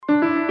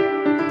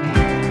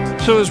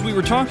So as we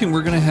were talking,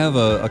 we're going to have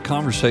a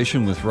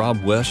conversation with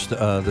Rob West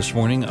this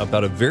morning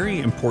about a very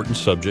important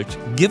subject,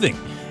 giving.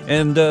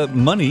 And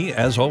money,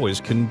 as always,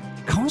 can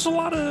cause a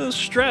lot of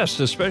stress,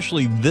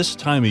 especially this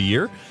time of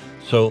year.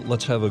 So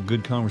let's have a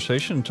good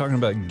conversation talking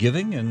about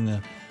giving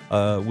and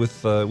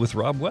with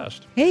Rob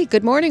West. Hey,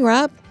 good morning,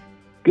 Rob.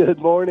 Good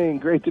morning.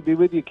 Great to be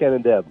with you, Ken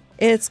and Deb.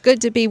 It's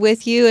good to be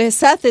with you.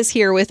 Seth is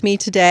here with me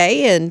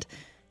today, and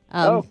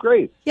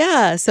great.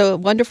 Yeah, so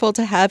wonderful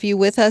to have you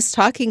with us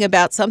talking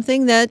about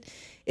something that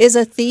is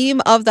a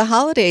theme of the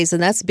holidays,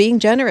 and that's being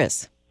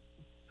generous.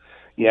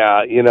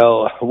 Yeah,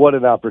 what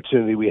an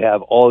opportunity we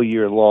have all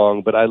year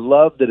long, but I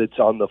love that it's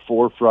on the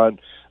forefront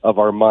of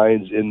our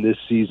minds in this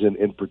season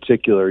in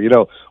particular.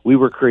 We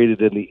were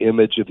created in the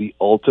image of the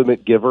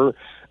ultimate giver.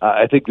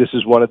 I think this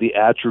is one of the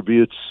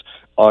attributes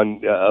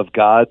of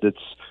God that's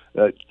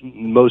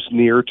most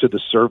near to the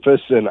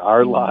surface in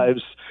our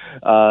lives.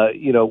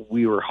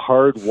 We were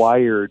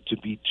hardwired to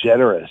be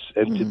generous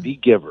and to be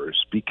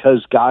givers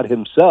because God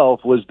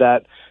himself was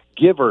that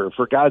giver.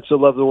 For God so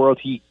loved the world,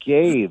 he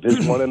gave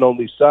his one and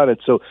only son. And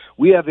so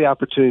we have the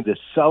opportunity to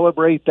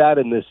celebrate that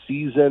in this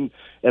season.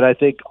 And I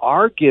think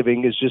our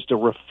giving is just a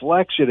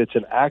reflection. It's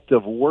an act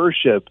of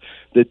worship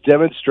that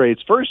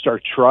demonstrates first our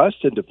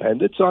trust and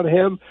dependence on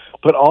him,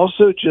 but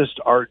also just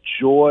our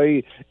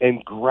joy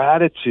and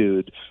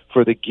gratitude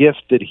for the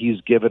gift that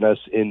he's given us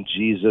in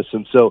Jesus.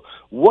 And so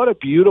what a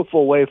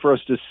beautiful way for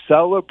us to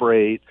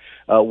celebrate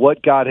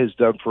what God has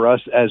done for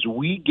us as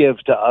we give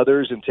to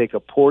others and take a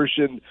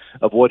portion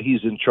of what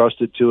he's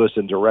entrusted to us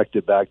and direct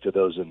it back to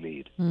those in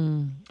need.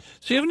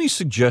 So you have any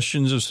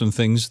suggestions of some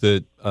things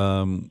that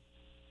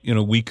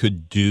we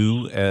could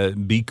do,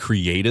 be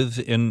creative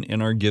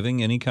in our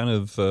giving, any kind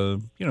of,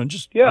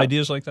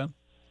 ideas like that?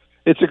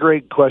 It's a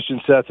great question,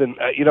 Seth. And,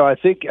 I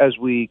think as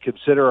we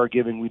consider our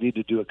giving, we need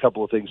to do a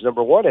couple of things.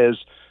 Number one is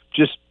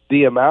just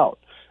the amount.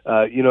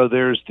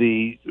 There's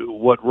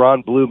what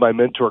Ron Blue, my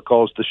mentor,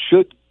 calls the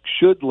should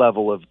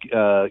level of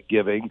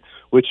giving,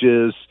 which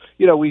is,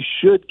 we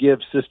should give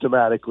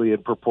systematically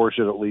and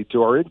proportionately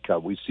to our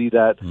income. We see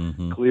that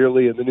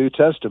clearly in the New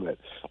Testament.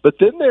 But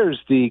then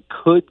there's the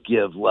could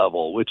give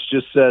level, which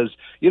just says,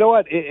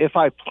 if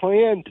I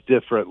planned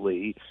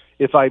differently,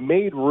 if I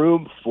made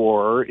room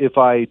for, if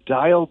I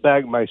dialed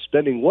back my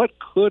spending, what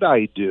could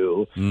I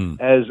do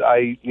as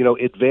I,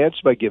 advance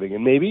my giving?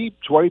 And maybe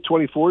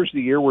 2024 is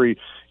the year where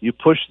you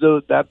push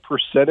that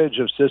percentage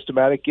of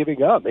systematic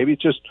giving up. Maybe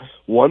it's just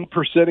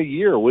 1% a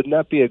year. Wouldn't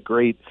that be a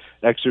great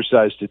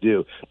exercise to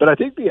do? But I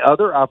think the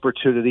other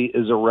opportunity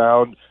is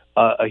around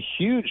a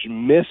huge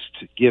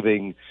missed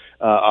giving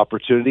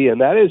opportunity,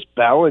 and that is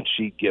balance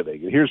sheet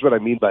giving. And here's what I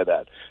mean by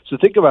that. So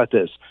think about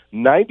this.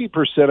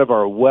 90% of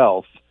our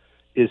wealth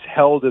is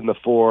held in the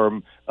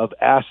form of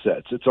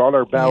assets. It's on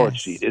our balance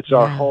sheet. It's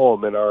our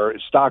home and our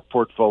stock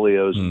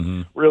portfolios,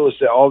 and real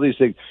estate, all these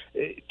things.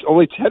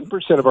 Only 10%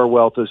 of our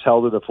wealth is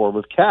held in the form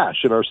of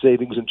cash in our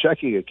savings and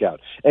checking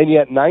account. And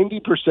yet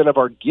 90% of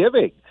our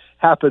giving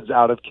happens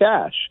out of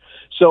cash.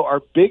 So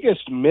our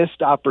biggest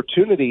missed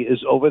opportunity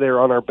is over there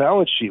on our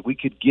balance sheet. We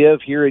could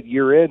give here at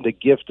year end a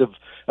gift of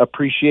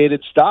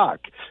appreciated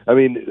stock. I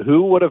mean,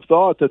 who would have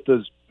thought that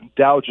the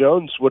Dow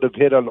Jones would have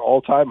hit an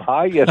all-time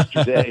high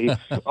yesterday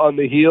on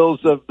the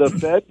heels of the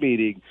Fed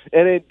meeting?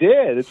 And it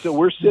did. And so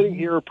we're sitting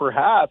here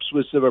perhaps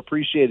with some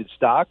appreciated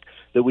stock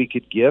that we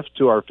could gift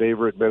to our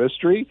favorite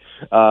ministry,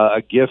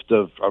 a gift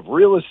of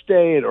real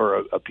estate or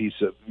a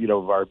piece of,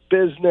 of our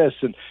business.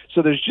 And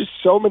so there's just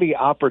so many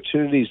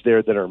opportunities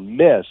there that are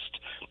missed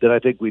that I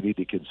think we need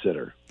to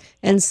consider.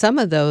 And some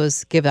of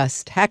those give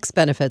us tax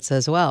benefits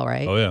as well,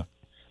 right? Oh, yeah.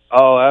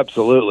 Oh,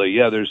 absolutely.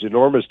 Yeah, there's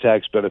enormous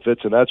tax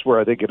benefits, and that's where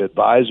I think an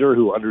advisor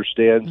who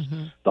understands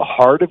the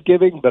heart of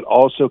giving but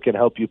also can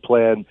help you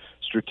plan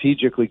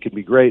strategically can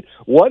be great.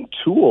 One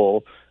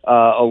tool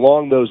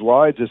along those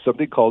lines is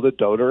something called a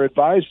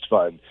donor-advised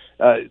fund.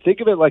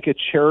 Think of it like a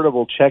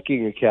charitable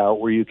checking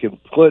account where you can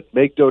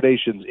make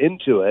donations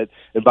into it,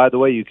 and by the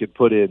way, you could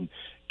put in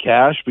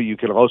cash, but you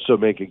can also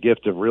make a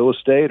gift of real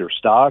estate or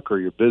stock or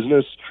your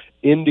business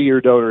into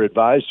your donor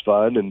advised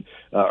fund, and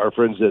our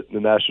friends at the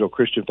National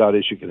Christian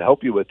Foundation can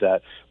help you with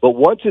that. But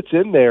once it's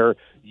in there,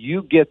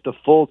 you get the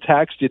full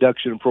tax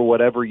deduction for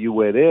whatever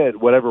went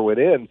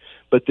in,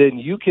 but then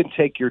you can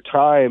take your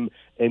time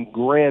and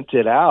grant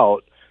it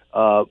out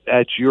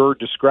at your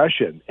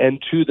discretion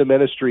and to the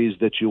ministries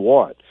that you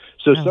want.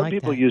 So some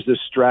people use this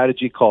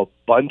strategy called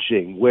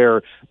bunching,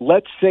 where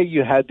let's say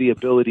you had the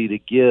ability to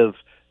give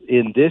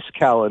in this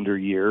calendar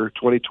year,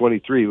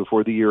 2023,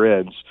 before the year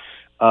ends,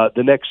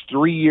 the next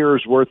 3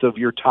 years worth of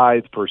your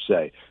tithe per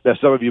se. Now,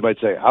 some of you might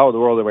say, how in the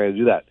world am I going to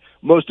do that?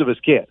 Most of us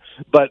can't.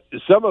 But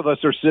some of us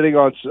are sitting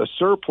on a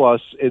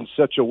surplus in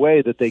such a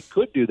way that they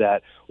could do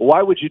that. Well,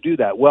 why would you do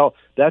that? Well,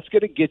 that's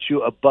going to get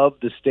you above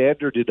the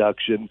standard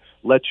deduction,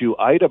 let you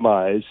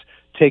itemize,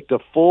 take the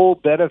full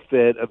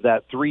benefit of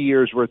that 3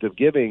 years worth of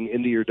giving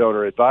into your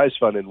donor advised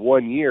fund in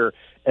 1 year,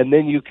 and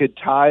then you could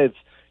tithe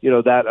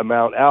that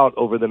amount out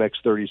over the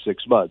next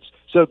 36 months.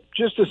 So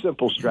just a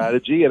simple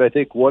strategy, and I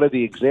think one of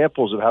the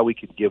examples of how we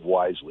can give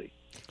wisely.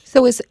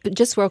 So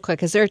just real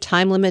quick, is there a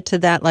time limit to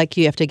that, like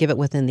you have to give it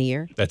within the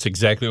year? That's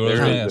exactly what I was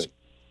going to ask.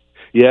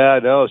 Yeah,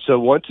 no. So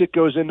once it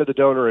goes into the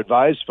donor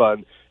advised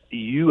fund,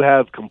 you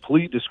have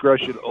complete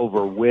discretion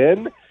over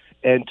when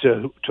and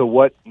to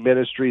what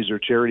ministries or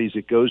charities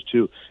it goes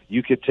to.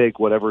 You could take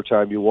whatever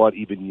time you want,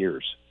 even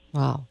years.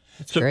 Wow,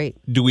 that's great.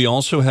 Do we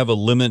also have a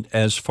limit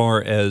as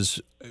far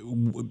as,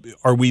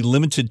 are we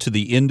limited to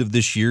the end of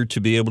this year to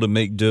be able to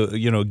make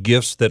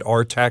gifts that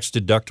are tax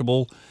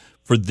deductible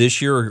for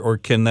this year, or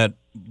can that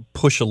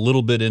push a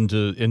little bit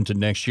into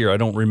next year? I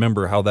don't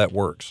remember how that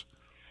works.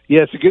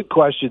 Yeah, it's a good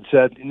question,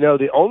 Seth.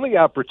 The only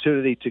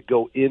opportunity to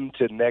go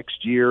into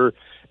next year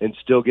and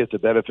still get the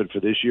benefit for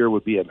this year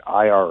would be an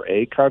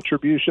IRA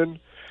contribution.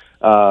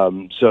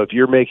 So if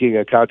you're making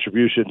a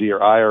contribution to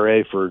your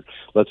IRA for,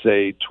 let's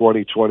say,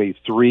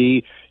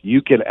 2023,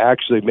 you can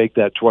actually make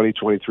that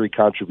 2023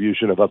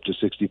 contribution of up to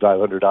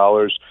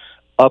 $6,500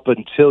 up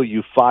until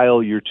you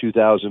file your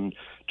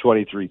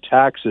 2023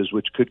 taxes,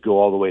 which could go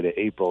all the way to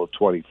April of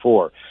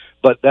 24.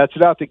 But that's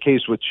not the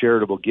case with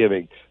charitable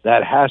giving.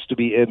 That has to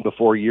be in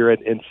before year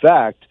end. In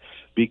fact,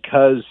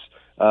 because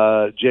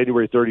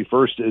January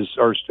 31st is,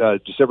 or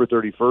December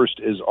 31st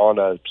is on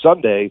a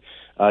Sunday,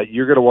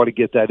 you're going to want to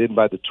get that in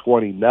by the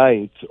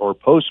 29th or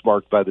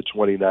postmarked by the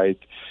 29th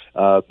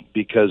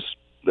because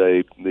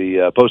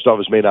the post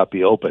office may not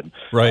be open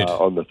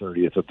on the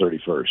 30th or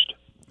 31st.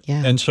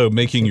 Yeah. And so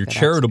making your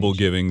charitable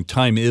giving,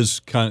 time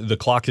is the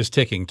clock is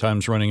ticking.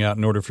 Time's running out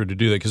in order for you to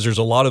do that, because there's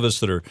a lot of us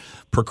that are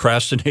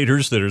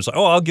procrastinators that are like,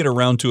 I'll get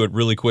around to it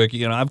really quick.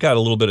 I've got a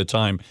little bit of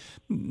time.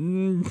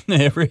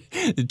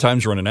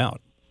 Time's running out.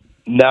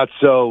 Not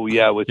so,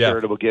 with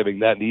charitable giving.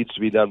 That needs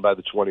to be done by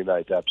the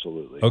 29th,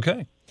 absolutely.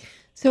 Okay.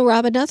 So,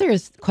 Rob, another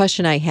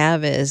question I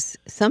have is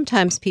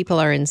sometimes people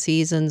are in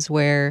seasons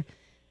where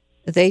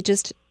they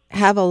just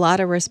have a lot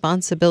of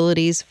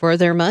responsibilities for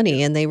their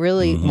money and they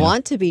really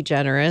want to be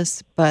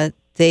generous, but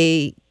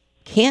they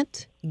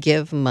can't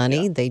give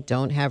money. They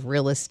don't have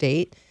real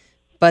estate,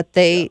 but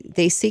they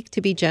seek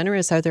to be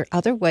generous. Are there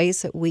other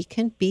ways that we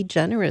can be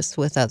generous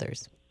with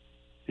others?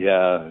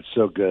 Yeah,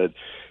 so good.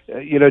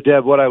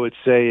 Deb, what I would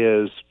say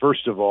is,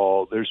 first of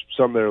all, there's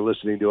some that are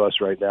listening to us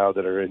right now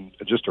that are in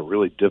just a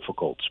really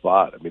difficult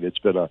spot. I mean, it's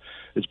been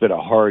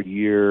a hard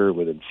year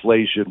with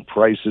inflation.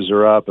 Prices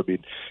are up. I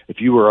mean,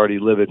 if you were already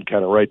living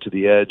kind of right to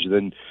the edge,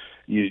 then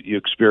you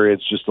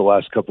experience just the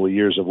last couple of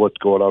years of what's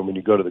going on when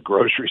you go to the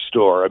grocery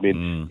store. I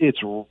mean,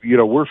 it's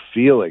we're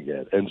feeling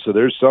it, and so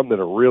there's some that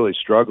are really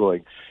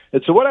struggling.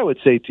 And so what I would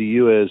say to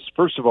you is,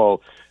 first of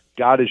all,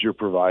 God is your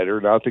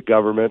provider, not the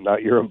government,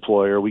 not your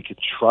employer. We can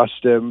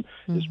trust him.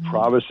 His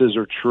promises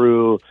are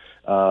true.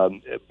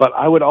 But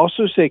I would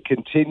also say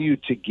continue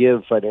to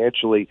give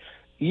financially,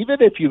 even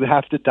if you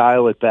have to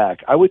dial it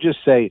back. I would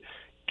just say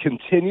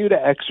continue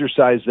to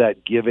exercise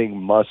that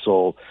giving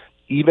muscle,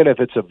 even if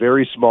it's a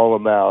very small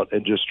amount,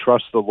 and just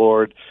trust the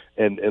Lord,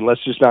 and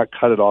let's just not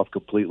cut it off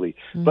completely.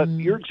 But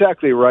you're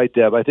exactly right,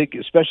 Deb. I think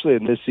especially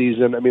in this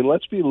season, I mean,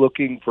 let's be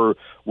looking for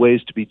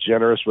ways to be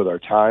generous with our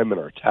time and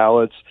our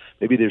talents.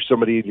 Maybe there's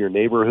somebody in your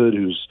neighborhood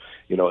who's,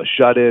 a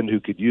shut-in who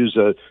could use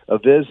a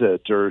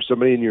visit, or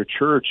somebody in your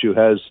church who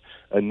has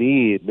a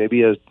need,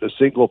 maybe a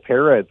single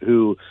parent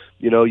who,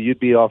 you'd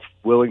be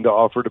willing to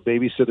offer to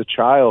babysit a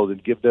child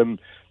and give them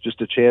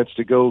just a chance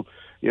to go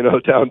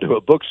down to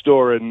a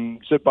bookstore and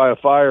sit by a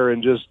fire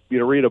and just,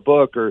 read a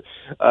book, or,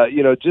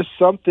 just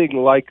something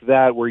like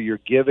that where you're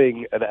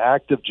giving an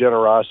act of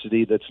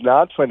generosity that's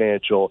not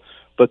financial,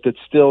 but that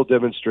still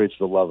demonstrates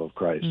the love of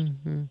Christ.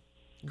 Mm-hmm.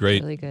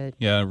 Great. Really good.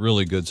 Yeah,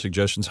 really good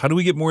suggestions. How do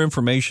we get more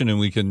information, and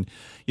we can,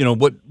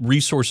 what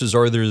resources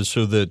are there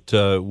so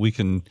that we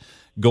can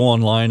go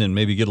online and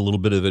maybe get a little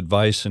bit of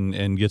advice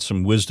and get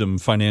some wisdom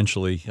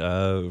financially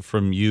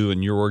from you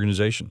and your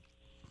organization?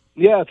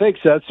 Yeah, thanks,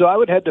 Seth. So I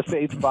would head to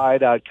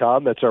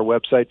faithfi.com. That's our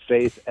website,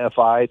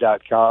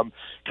 faithfi.com.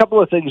 A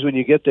couple of things when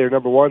you get there.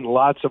 Number one,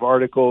 lots of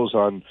articles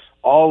on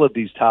all of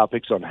these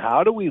topics on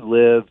how do we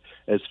live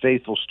as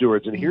faithful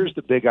stewards. And here's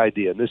the big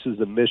idea, and this is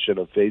the mission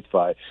of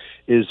FaithFi,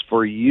 is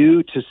for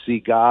you to see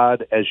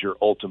God as your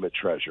ultimate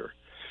treasure.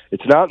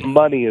 It's not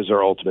money as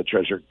our ultimate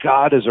treasure.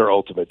 God is our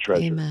ultimate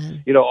treasure.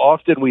 Amen.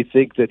 Often we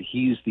think that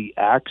he's the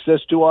access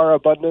to our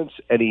abundance,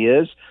 and he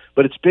is,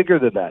 but it's bigger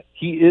than that.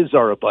 He is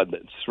our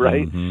abundance,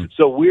 right?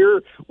 So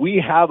we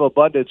have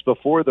abundance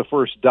before the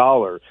first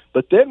dollar,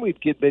 but then we've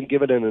been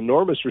given an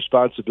enormous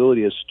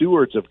responsibility as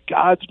stewards of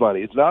God's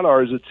money. It's not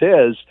ours, it's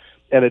his.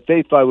 And at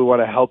FaithFi, we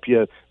want to help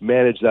you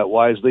manage that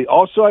wisely.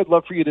 Also, I'd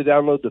love for you to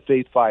download the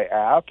FaithFi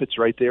app. It's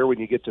right there when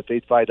you get to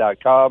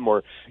faithfi.com,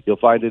 or you'll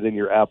find it in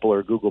your Apple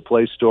or Google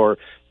Play Store.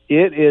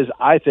 It is,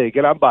 I think,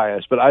 and I'm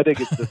biased, but I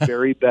think it's the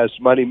very best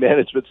money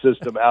management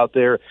system out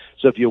there.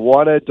 So if you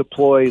want to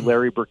deploy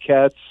Larry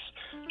Burkett's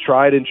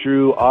tried and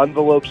true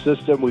envelope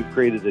system, we've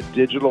created a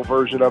digital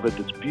version of it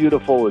that's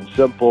beautiful and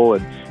simple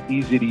and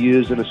easy to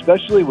use, and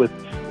especially with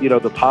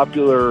the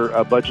popular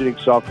budgeting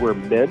software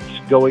Mint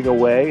going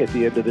away at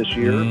the end of this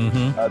year,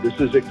 this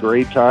is a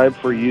great time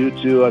for you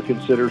to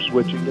consider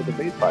switching to the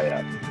MadeBy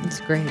app.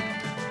 It's great.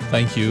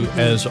 Thank you.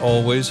 As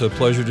always, a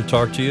pleasure to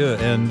talk to you,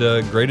 and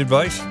great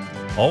advice.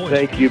 Always.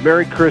 Thank you.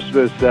 Merry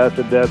Christmas, Seth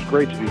and Deb.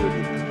 Great to be with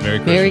you. Merry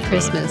Christmas. Merry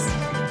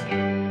Christmas.